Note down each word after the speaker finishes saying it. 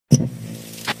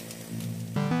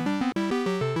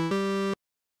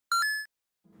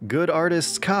Good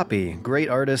artists copy, great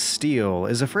artists steal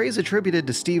is a phrase attributed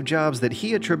to Steve Jobs that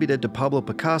he attributed to Pablo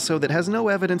Picasso that has no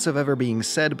evidence of ever being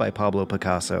said by Pablo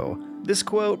Picasso. This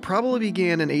quote probably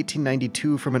began in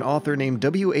 1892 from an author named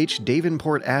W.H.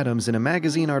 Davenport Adams in a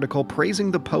magazine article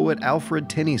praising the poet Alfred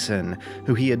Tennyson,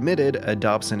 who he admitted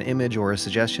adopts an image or a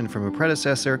suggestion from a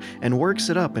predecessor and works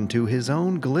it up into his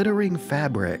own glittering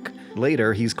fabric.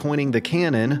 Later, he's coining the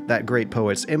canon that great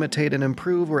poets imitate and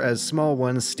improve, whereas small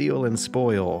ones steal and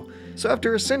spoil. So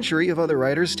after a century of other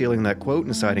writers stealing that quote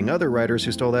and citing other writers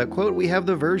who stole that quote, we have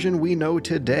the version we know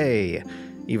today.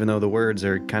 Even though the words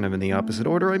are kind of in the opposite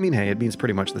order, I mean, hey, it means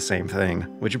pretty much the same thing.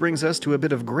 Which brings us to a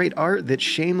bit of great art that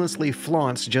shamelessly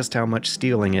flaunts just how much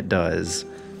stealing it does.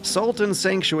 Salt and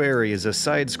Sanctuary is a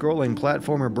side-scrolling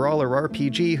platformer brawler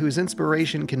RPG whose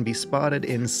inspiration can be spotted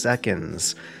in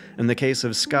seconds. In the case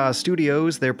of Ska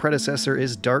Studios, their predecessor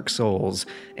is Dark Souls,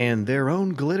 and their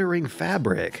own glittering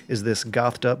fabric is this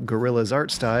gothed-up Guerrilla's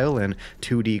art style and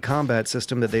 2D combat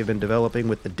system that they've been developing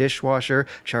with The Dishwasher,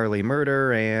 Charlie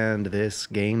Murder, and this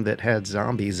game that had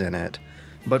zombies in it.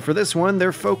 But for this one,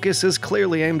 their focus is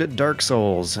clearly aimed at Dark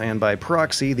Souls, and by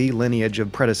proxy, the lineage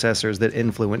of predecessors that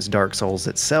influenced Dark Souls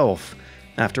itself.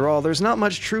 After all, there's not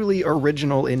much truly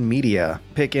original in media.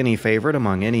 Pick any favorite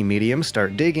among any medium,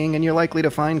 start digging, and you're likely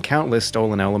to find countless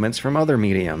stolen elements from other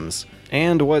mediums.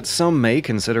 And what some may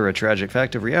consider a tragic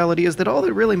fact of reality is that all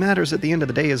that really matters at the end of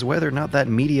the day is whether or not that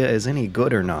media is any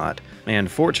good or not.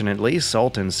 And fortunately,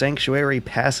 Salt and Sanctuary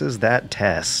passes that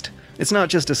test. It's not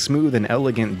just a smooth and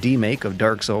elegant demake of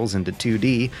Dark Souls into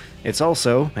 2D, it's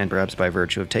also, and perhaps by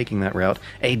virtue of taking that route,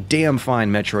 a damn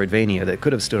fine Metroidvania that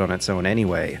could have stood on its own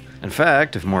anyway. In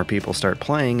fact, if more people start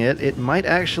playing it, it might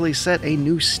actually set a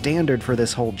new standard for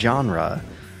this whole genre.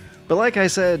 But like I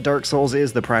said, Dark Souls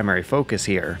is the primary focus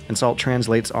here, and Salt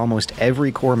translates almost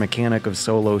every core mechanic of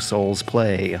solo Souls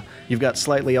play. You've got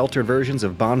slightly altered versions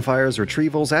of bonfires,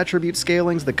 retrievals, attribute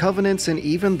scalings, the covenants, and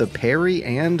even the parry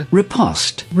and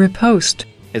riposte.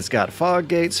 It's got fog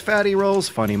gates, fatty rolls,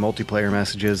 funny multiplayer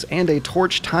messages, and a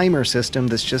torch timer system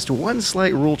that's just one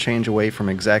slight rule change away from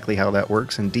exactly how that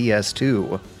works in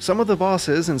DS2. Some of the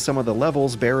bosses and some of the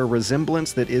levels bear a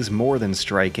resemblance that is more than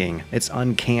striking. It's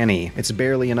uncanny, it's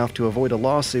barely enough to avoid a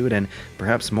lawsuit, and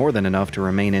perhaps more than enough to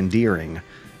remain endearing.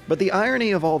 But the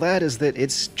irony of all that is that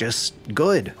it's just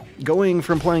good. Going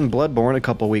from playing Bloodborne a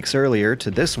couple weeks earlier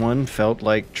to this one felt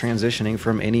like transitioning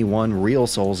from any one real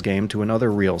Souls game to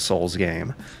another real Souls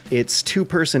game. Its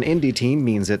two-person indie team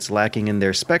means it's lacking in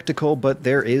their spectacle, but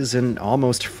there is an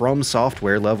almost From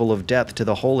Software level of depth to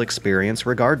the whole experience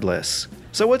regardless.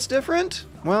 So what's different?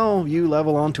 Well, you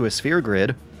level onto a sphere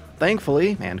grid.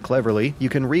 Thankfully, and cleverly, you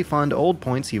can refund old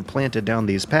points you've planted down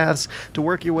these paths to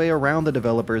work your way around the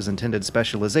developer's intended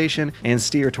specialization and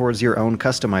steer towards your own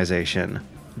customization.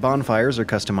 Bonfires are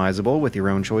customizable with your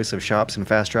own choice of shops and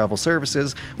fast travel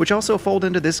services, which also fold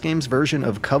into this game's version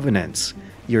of covenants.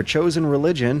 Your chosen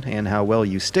religion, and how well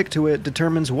you stick to it,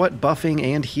 determines what buffing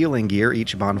and healing gear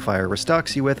each bonfire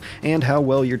restocks you with, and how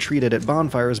well you're treated at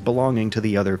bonfires belonging to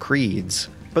the other creeds.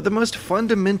 But the most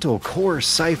fundamental core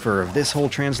cipher of this whole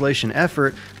translation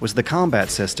effort was the combat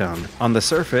system. On the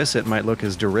surface, it might look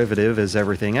as derivative as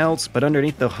everything else, but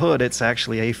underneath the hood, it's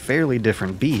actually a fairly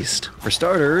different beast. For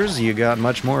starters, you got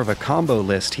much more of a combo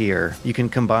list here. You can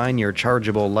combine your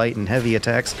chargeable light and heavy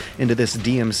attacks into this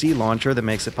DMC launcher that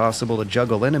makes it possible to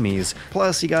juggle enemies.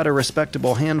 Plus, you got a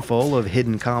respectable handful of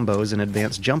hidden combos and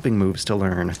advanced jumping moves to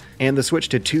learn. And the switch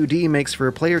to 2D makes for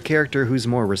a player character who's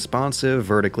more responsive,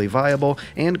 vertically viable,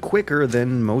 and quicker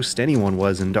than most anyone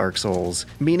was in Dark Souls,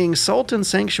 meaning Salt and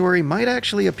Sanctuary might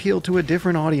actually appeal to a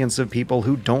different audience of people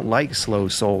who don't like slow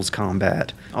Souls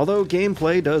combat. Although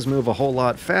gameplay does move a whole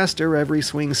lot faster, every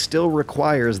swing still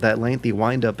requires that lengthy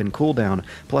wind-up and cooldown,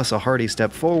 plus a hearty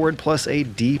step forward, plus a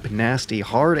deep, nasty,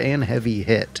 hard and heavy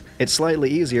hit. It's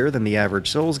slightly easier than the average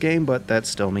Souls game, but that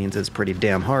still means it's pretty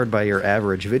damn hard by your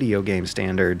average video game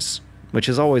standards, which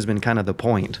has always been kind of the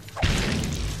point.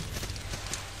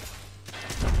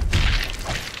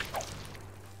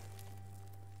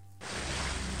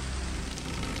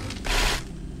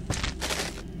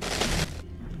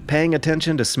 Paying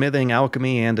attention to smithing,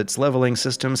 alchemy, and its leveling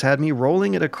systems had me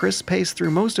rolling at a crisp pace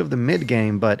through most of the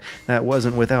mid-game, but that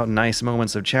wasn't without nice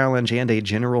moments of challenge and a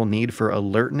general need for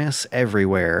alertness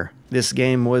everywhere. This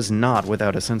game was not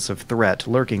without a sense of threat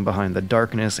lurking behind the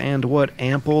darkness, and what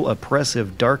ample,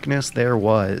 oppressive darkness there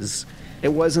was.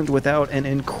 It wasn't without an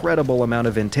incredible amount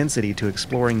of intensity to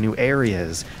exploring new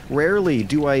areas. Rarely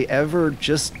do I ever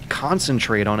just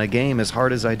concentrate on a game as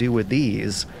hard as I do with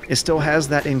these. It still has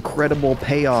that incredible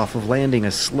payoff of landing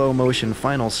a slow-motion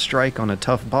final strike on a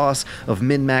tough boss, of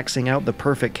min-maxing out the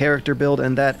perfect character build,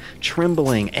 and that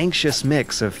trembling, anxious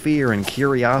mix of fear and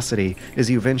curiosity as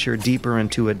you venture deeper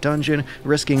into a dungeon,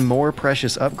 risking more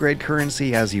precious upgrade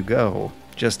currency as you go.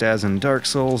 Just as in Dark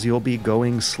Souls, you'll be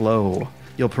going slow.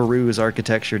 You'll peruse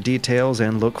architecture details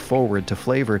and look forward to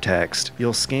flavor text.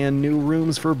 You'll scan new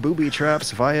rooms for booby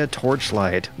traps via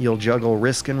torchlight. You'll juggle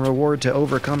risk and reward to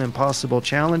overcome impossible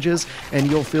challenges, and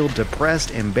you'll feel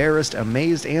depressed, embarrassed,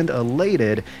 amazed, and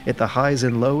elated at the highs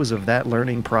and lows of that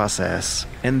learning process.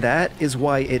 And that is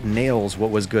why it nails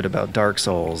what was good about Dark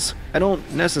Souls. I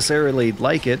don't necessarily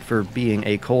like it for being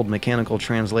a cold mechanical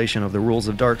translation of the rules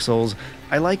of Dark Souls.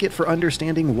 I like it for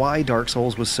understanding why Dark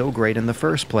Souls was so great in the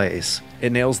first place.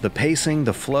 It nails the pacing,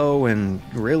 the flow, and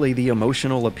really the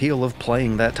emotional appeal of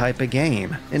playing that type of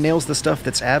game. It nails the stuff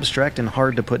that's abstract and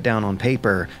hard to put down on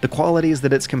paper, the qualities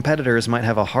that its competitors might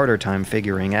have a harder time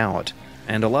figuring out.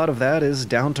 And a lot of that is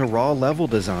down to raw level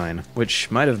design,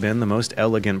 which might have been the most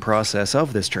elegant process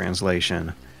of this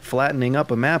translation. Flattening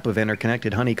up a map of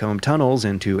interconnected honeycomb tunnels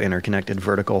into interconnected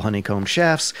vertical honeycomb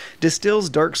shafts distills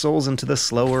Dark Souls into the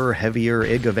slower, heavier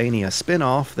Igavania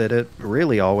spin-off that it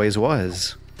really always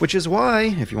was. Which is why,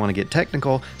 if you want to get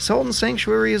technical, Salt and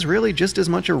Sanctuary is really just as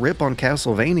much a rip on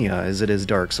Castlevania as it is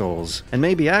Dark Souls. And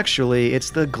maybe actually, it's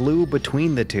the glue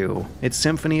between the two. It's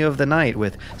Symphony of the Night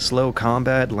with slow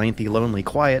combat, lengthy lonely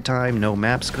quiet time, no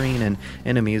map screen, and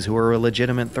enemies who are a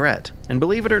legitimate threat. And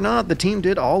believe it or not, the team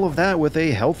did all of that with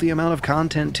a healthy amount of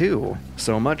content too.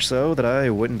 So much so that I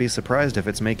wouldn't be surprised if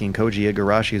it's making Koji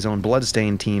Igarashi's own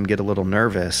Bloodstained team get a little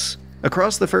nervous.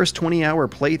 Across the first 20-hour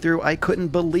playthrough, I couldn't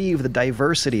believe the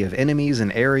diversity of enemies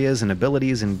and areas and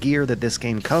abilities and gear that this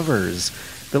game covers.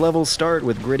 The levels start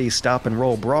with gritty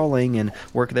stop-and-roll brawling and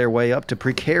work their way up to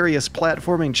precarious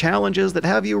platforming challenges that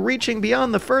have you reaching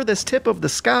beyond the furthest tip of the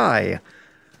sky.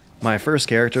 My first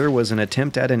character was an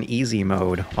attempt at an easy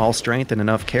mode, all strength and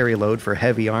enough carry load for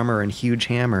heavy armor and huge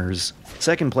hammers.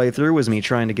 Second playthrough was me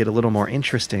trying to get a little more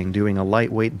interesting, doing a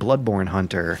lightweight Bloodborne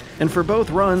hunter. And for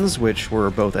both runs, which were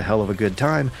both a hell of a good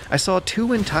time, I saw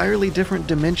two entirely different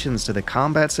dimensions to the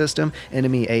combat system,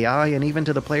 enemy AI, and even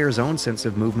to the player's own sense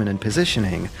of movement and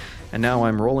positioning. And now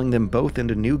I'm rolling them both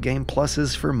into new game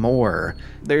pluses for more.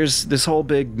 There's this whole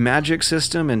big magic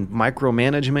system and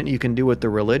micromanagement you can do with the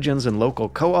religions and local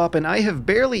co-op, and I have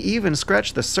barely even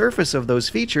scratched the surface of those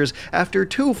features after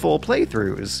 2 full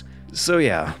playthroughs. So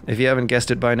yeah, if you haven't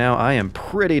guessed it by now, I am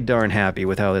pretty darn happy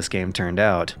with how this game turned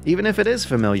out, even if it is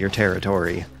familiar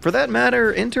territory. For that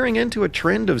matter, entering into a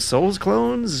trend of Souls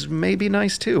clones may be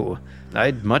nice too.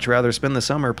 I'd much rather spend the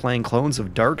summer playing clones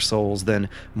of Dark Souls than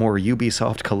more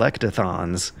Ubisoft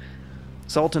collectathons.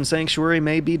 Salt and Sanctuary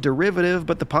may be derivative,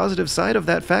 but the positive side of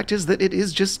that fact is that it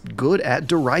is just good at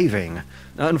deriving.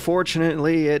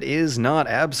 Unfortunately, it is not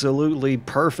absolutely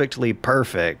perfectly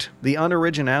perfect. The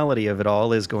unoriginality of it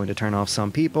all is going to turn off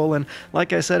some people, and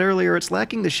like I said earlier, it's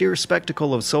lacking the sheer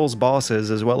spectacle of Souls bosses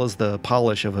as well as the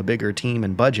polish of a bigger team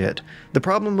and budget. The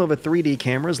problem of a 3D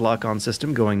camera's lock-on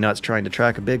system going nuts trying to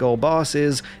track a big ol' boss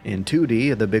is, in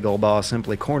 2D, the big ol' boss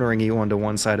simply cornering you onto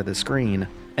one side of the screen.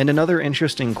 And another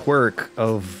interesting quirk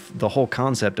of the whole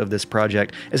concept of this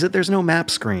project is that there's no map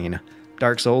screen.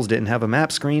 Dark Souls didn't have a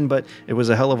map screen, but it was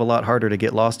a hell of a lot harder to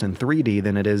get lost in 3D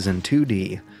than it is in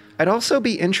 2D. I'd also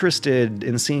be interested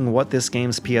in seeing what this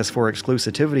game's PS4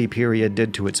 exclusivity period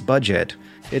did to its budget.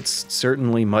 It's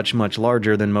certainly much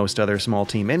larger than most other small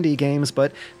team indie games,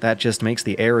 but that just makes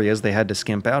the areas they had to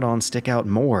skimp out on stick out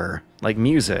more. Like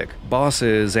music,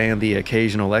 bosses, and the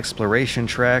occasional exploration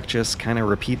track just kinda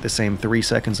repeat the same 3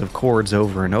 seconds of chords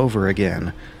over and over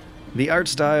again. The art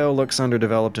style looks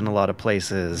underdeveloped in a lot of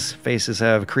places. Faces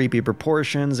have creepy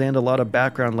proportions, and a lot of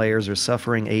background layers are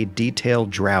suffering a detailed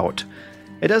drought.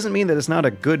 It doesn't mean that it's not a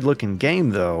good-looking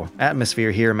game, though. Atmosphere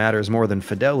here matters more than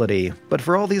fidelity. But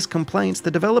for all these complaints,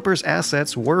 the developers'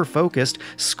 assets were focused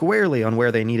squarely on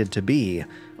where they needed to be.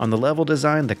 On the level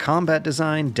design, the combat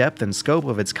design, depth and scope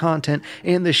of its content,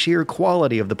 and the sheer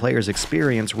quality of the player's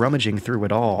experience rummaging through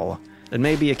it all. It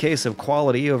may be a case of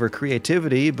quality over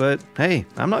creativity, but hey,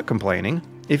 I'm not complaining.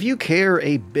 If you care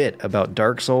a bit about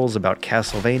Dark Souls, about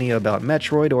Castlevania, about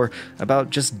Metroid, or about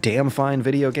just damn fine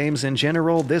video games in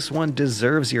general, this one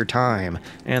deserves your time,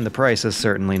 and the price is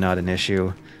certainly not an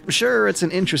issue. Sure, it's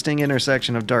an interesting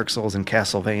intersection of Dark Souls and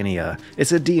Castlevania.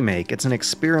 It's a demake, it's an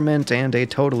experiment, and a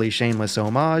totally shameless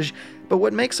homage, but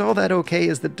what makes all that okay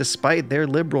is that despite their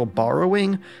liberal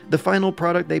borrowing, the final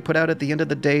product they put out at the end of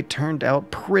the day turned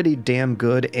out pretty damn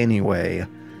good anyway.